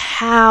 It would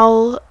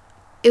howl.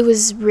 It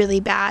was really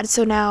bad.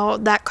 So now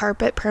that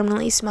carpet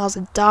permanently smells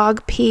of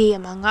dog pee,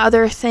 among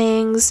other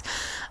things.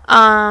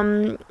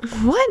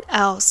 What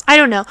else? I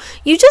don't know.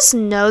 You just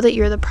know that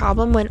you're the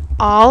problem when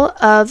all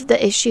of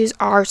the issues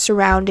are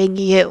surrounding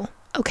you,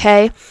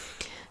 okay?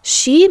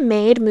 She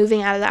made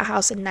moving out of that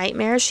house a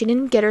nightmare. She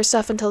didn't get her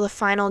stuff until the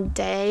final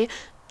day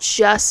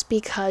just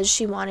because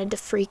she wanted to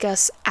freak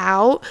us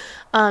out.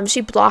 She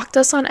blocked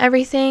us on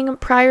everything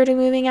prior to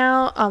moving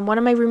out. One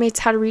of my roommates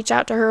had to reach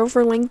out to her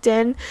over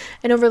LinkedIn,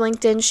 and over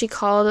LinkedIn she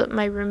called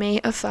my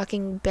roommate a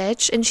fucking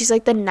bitch, and she's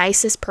like the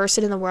nicest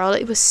person in the world.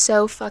 It was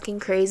so fucking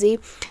crazy,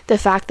 the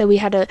fact that we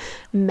had to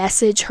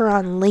message her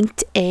on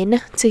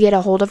LinkedIn to get a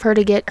hold of her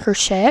to get her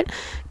shit.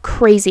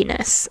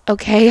 Craziness,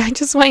 okay? I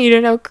just want you to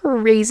know,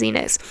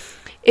 craziness.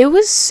 It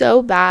was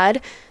so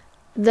bad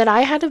that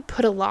I had to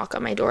put a lock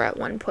on my door at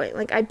one point.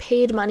 Like, I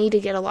paid money to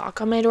get a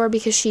lock on my door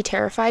because she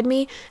terrified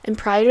me. And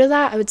prior to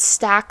that, I would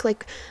stack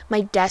like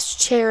my desk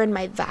chair and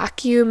my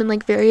vacuum and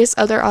like various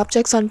other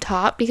objects on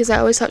top because I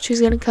always thought she was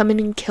going to come in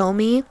and kill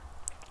me,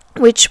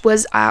 which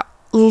was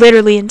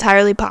literally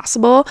entirely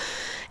possible.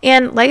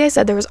 And like I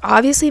said, there was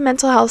obviously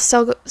mental health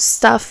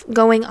stuff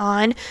going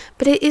on,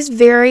 but it is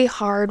very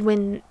hard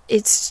when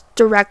it's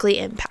directly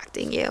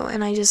impacting you.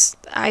 And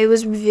it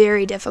was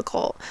very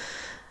difficult.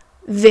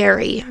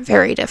 Very,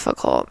 very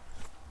difficult.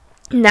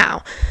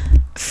 Now,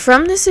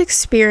 from this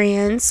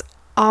experience,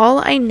 all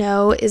I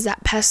know is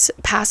that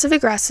passive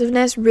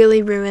aggressiveness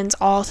really ruins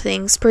all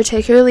things,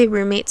 particularly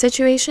roommate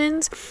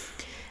situations.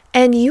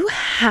 And you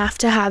have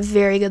to have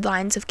very good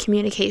lines of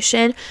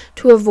communication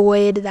to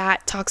avoid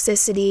that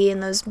toxicity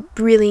and those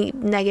really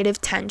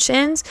negative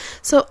tensions.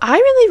 So I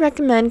really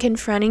recommend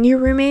confronting your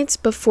roommates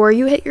before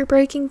you hit your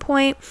breaking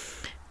point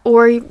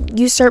or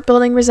you start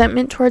building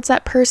resentment towards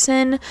that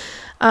person.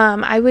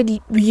 I would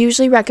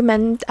usually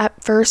recommend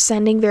at first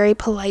sending very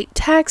polite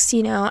texts,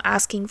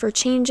 asking for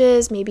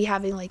changes, maybe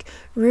having like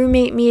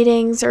roommate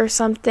meetings or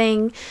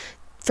something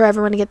for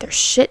everyone to get their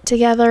shit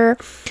together.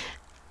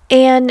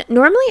 And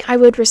normally I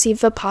would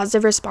receive a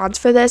positive response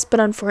for this,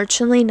 but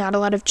unfortunately not a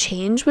lot of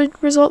change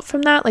would result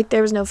from that. Like,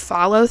 there was no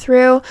follow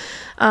through,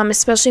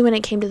 especially when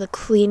it came to the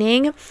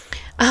cleaning.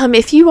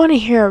 If you want to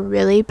hear a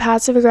really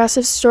passive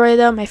aggressive story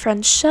though, my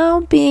friend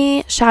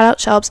Shelby, shout out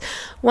Shelbs,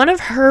 one of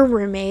her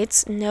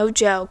roommates, no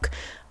joke,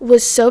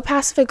 was so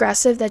passive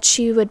aggressive that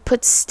she would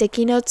put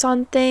sticky notes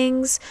on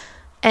things,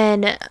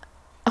 and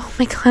oh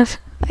my god,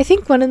 I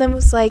think one of them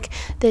was like,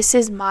 "This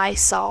is my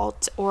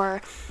salt,"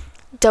 or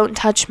 "Don't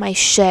touch my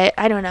shit."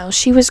 I don't know.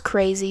 She was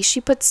crazy. She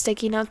put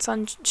sticky notes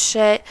on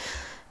shit.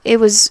 It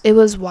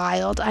was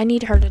wild. I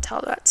need her to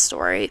tell that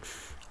story.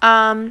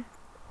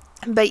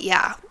 But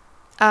yeah.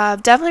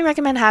 Definitely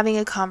recommend having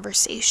a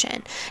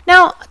conversation.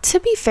 Now, to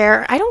be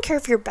fair, I don't care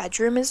if your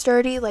bedroom is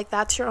dirty. Like,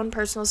 that's your own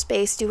personal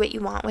space. Do what you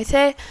want with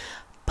it.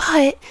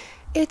 But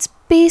it's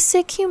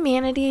basic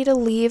humanity to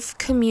leave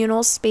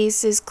communal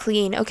spaces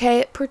clean,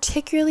 okay?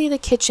 Particularly the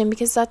kitchen,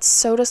 because that's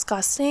so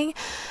disgusting.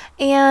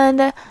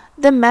 And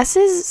the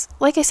messes,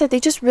 like I said, they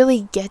just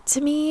really get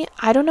to me.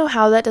 I don't know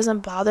how that doesn't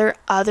bother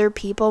other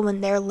people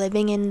when they're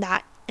living in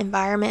that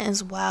environment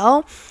as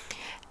well.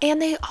 And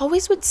they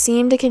always would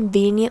seem to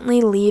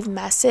conveniently leave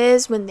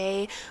messes when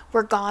they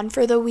were gone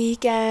for the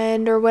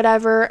weekend or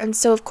whatever. And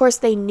so, of course,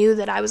 they knew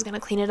that I was going to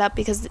clean it up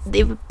because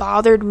it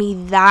bothered me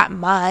that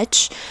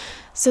much.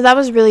 So that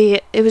was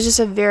it was just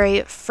a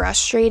very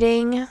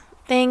frustrating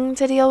thing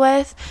to deal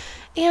with.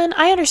 And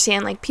I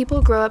understand, like,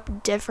 people grow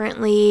up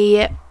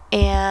differently,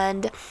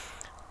 and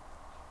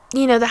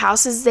the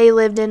houses they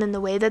lived in and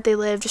the way that they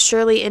lived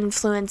surely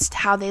influenced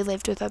how they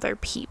lived with other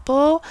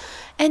people.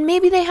 And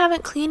maybe they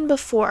haven't cleaned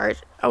before.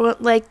 Or,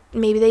 like,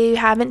 maybe they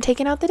haven't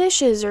taken out the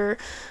dishes or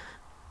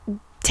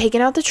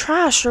taken out the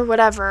trash or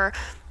whatever.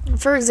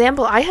 For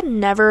example, I had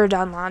never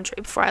done laundry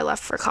before I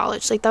left for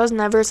college. Like, that was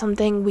never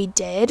something we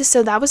did.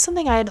 So that was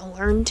something I had to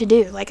learn to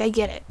do. Like, I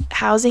get it.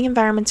 Housing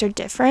environments are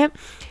different.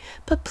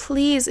 but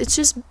please, it's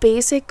just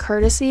basic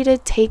courtesy to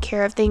take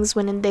care of things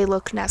when they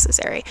look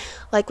necessary.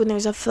 Like when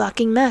there's a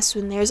fucking mess,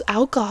 when there's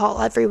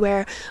alcohol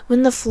everywhere,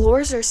 when the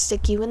floors are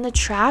sticky, when the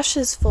trash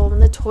is full, when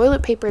the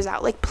toilet paper's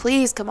out. Like,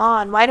 please, come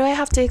on. Why do I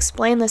have to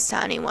explain this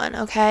to anyone,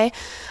 okay?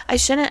 I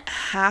shouldn't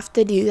have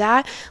to do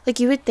that. Like,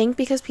 you would think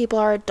because people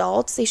are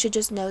adults, they should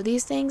just know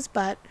these things,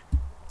 but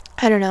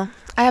I don't know.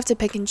 I have to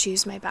pick and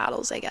choose my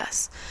battles, I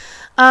guess.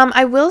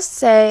 I will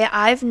say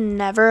I've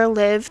never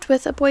lived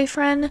with a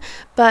boyfriend,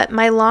 but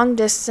my long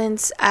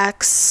distance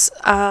ex,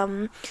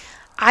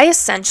 I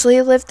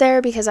essentially lived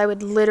there because I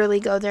would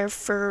literally go there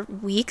for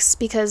weeks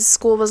because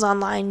school was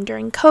online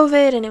during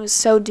COVID and it was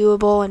so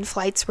doable and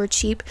flights were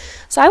cheap.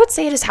 So I would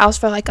stay at his house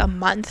for like a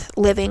month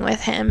living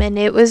with him, and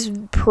it was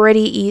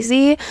pretty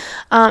easy.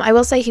 I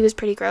will say he was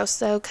pretty gross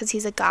though because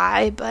he's a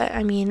guy, but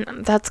I mean,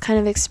 that's kind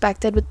of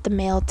expected with the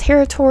male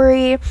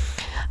territory.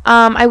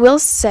 I will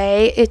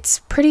say it's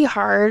pretty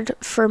hard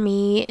for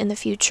me in the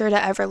future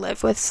to ever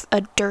live with a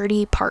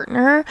dirty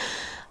partner.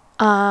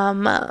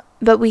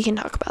 But we can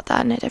talk about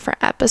that in a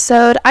different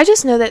episode. I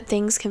just know that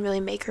things can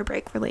really make or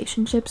break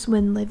relationships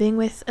when living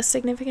with a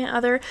significant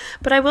other.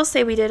 But I will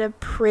say we did a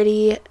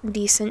pretty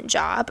decent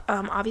job.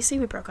 Obviously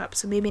we broke up,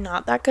 so maybe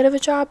not that good of a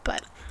job,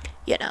 but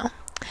you know,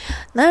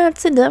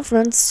 that's a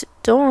different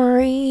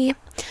story.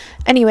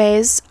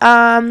 Anyways,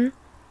 yeah,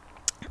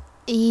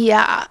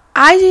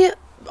 I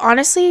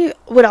honestly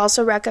would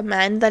also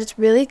recommend that it's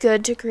really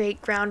good to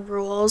create ground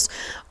rules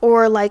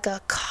or like a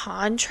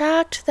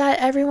contract that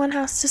everyone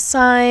has to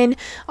sign,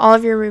 all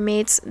of your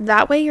roommates.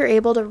 That way you're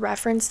able to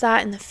reference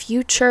that in the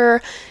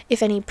future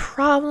if any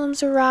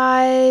problems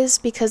arise,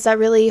 because that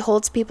really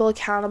holds people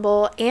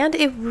accountable and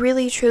it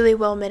really truly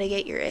will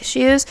mitigate your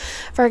issues.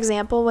 For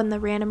example, when the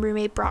random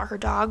roommate brought her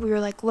dog, we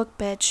were like, look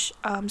bitch,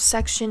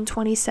 section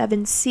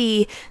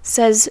 27C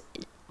says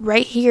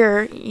right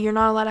here you're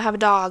not allowed to have a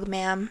dog,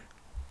 ma'am.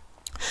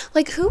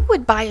 Like, who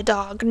would buy a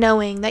dog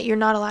knowing that you're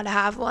not allowed to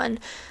have one?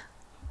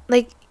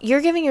 Like,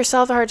 you're giving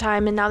yourself a hard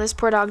time, and now this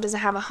poor dog doesn't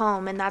have a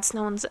home, and that's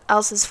no one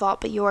else's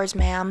fault but yours,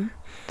 ma'am.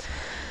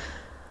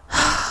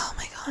 Oh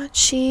my god,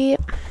 she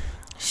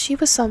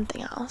was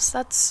something else.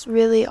 That's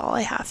really all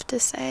I have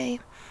to say.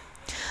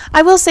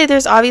 I will say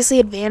there's obviously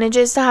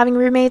advantages to having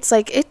roommates.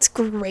 Like, it's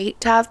great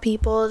to have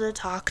people to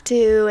talk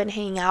to and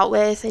hang out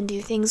with and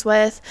do things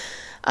with.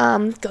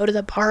 Go to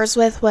the bars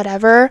with,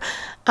 whatever.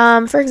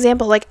 For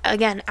example, like,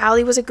 again,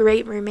 Allie was a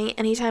great roommate.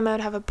 Anytime I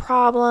would have a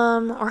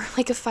problem or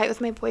like a fight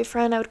with my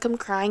boyfriend, I would come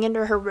crying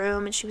into her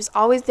room, and she was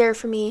always there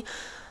for me.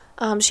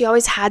 She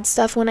always had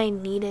stuff when I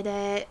needed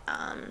it.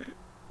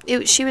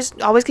 She was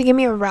always could give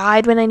me a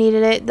ride when I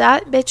needed it.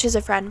 That bitch is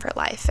a friend for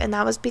life, and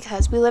that was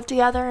because we lived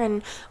together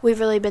and we've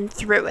really been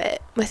through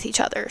it with each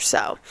other.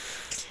 So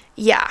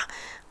yeah,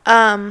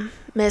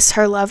 miss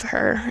her, love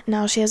her.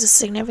 Now she has a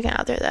significant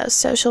other though,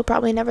 so she'll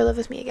probably never live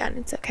with me again.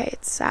 It's okay.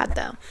 It's sad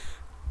though.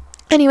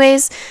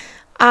 Anyways,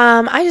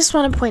 I just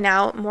want to point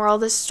out, moral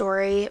of this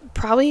story,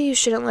 probably you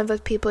shouldn't live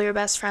with people you're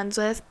best friends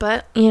with,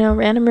 but you know,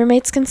 random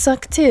roommates can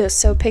suck too,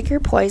 so pick your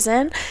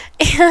poison.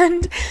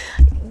 And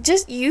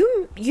just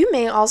you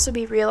may also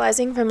be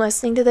realizing from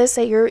listening to this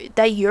that you're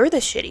the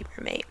shitty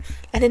roommate,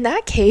 and in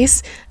that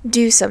case,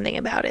 do something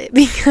about it,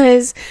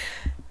 because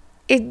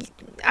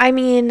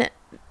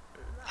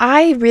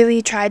I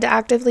really tried to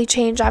actively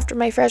change after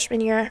my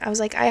freshman year. I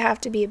was like, I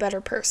have to be a better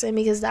person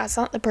because that's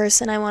not the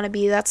person I want to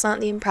be. That's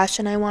not the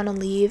impression I want to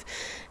leave.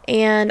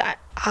 And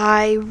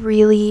I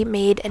really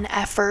made an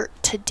effort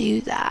to do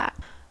that.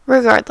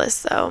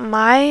 Regardless, though,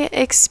 my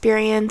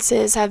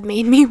experiences have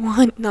made me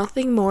want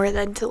nothing more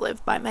than to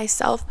live by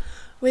myself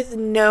with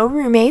no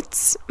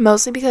roommates,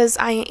 mostly because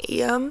I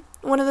am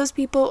one of those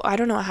people. I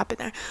don't know what happened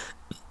there.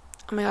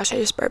 Oh my gosh, I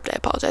just burped. I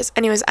apologize.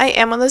 Anyways, I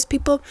am one of those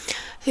people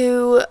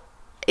who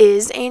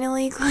is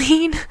anally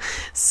clean,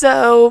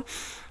 so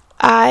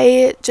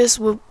I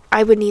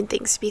would need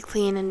things to be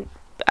clean, and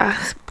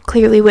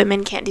clearly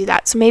women can't do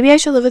that. So maybe I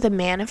should live with a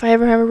man if I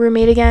ever have a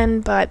roommate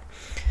again, but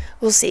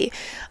we'll see.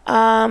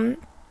 The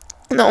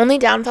only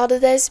downfall to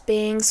this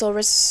being sole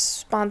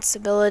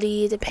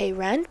responsibility to pay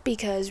rent,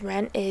 because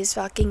rent is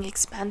fucking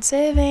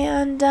expensive,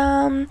 and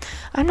I'm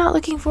not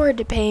looking forward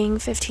to paying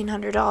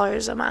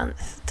 $1,500 a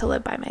month to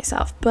live by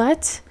myself,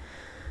 but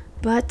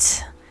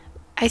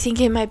I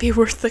think it might be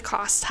worth the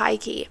cost, high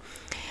key.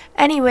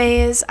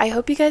 Anyways, I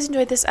hope you guys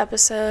enjoyed this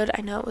episode. I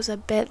know it was a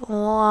bit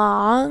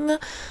long-winded,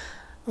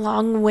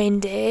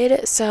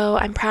 so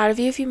I'm proud of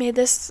you if you made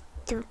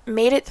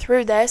it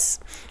through this.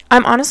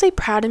 I'm honestly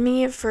proud of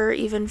me for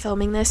even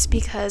filming this,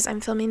 because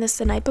I'm filming this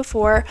the night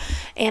before,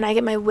 and I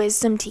get my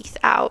wisdom teeth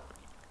out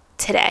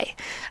today.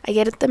 I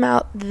get them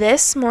out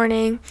this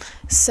morning,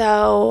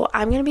 so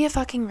I'm gonna be a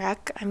fucking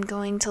wreck. I'm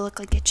going to look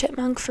like a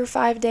chipmunk for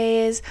 5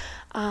 days.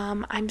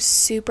 I'm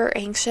super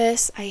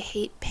anxious. I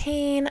hate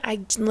pain.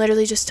 I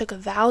literally just took a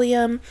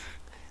Valium.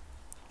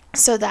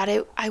 so that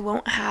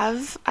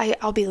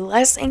I'll be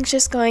less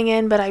anxious going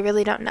in, but I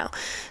really don't know.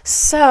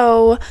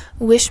 So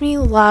wish me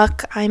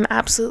luck. I'm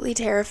absolutely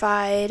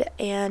terrified,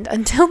 and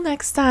until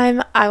next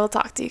time, I will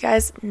talk to you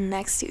guys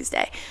next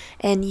Tuesday,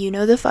 and you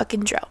know the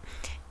fucking drill.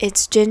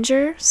 It's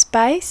ginger,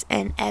 spice,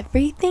 and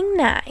everything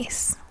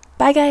nice.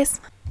 Bye guys.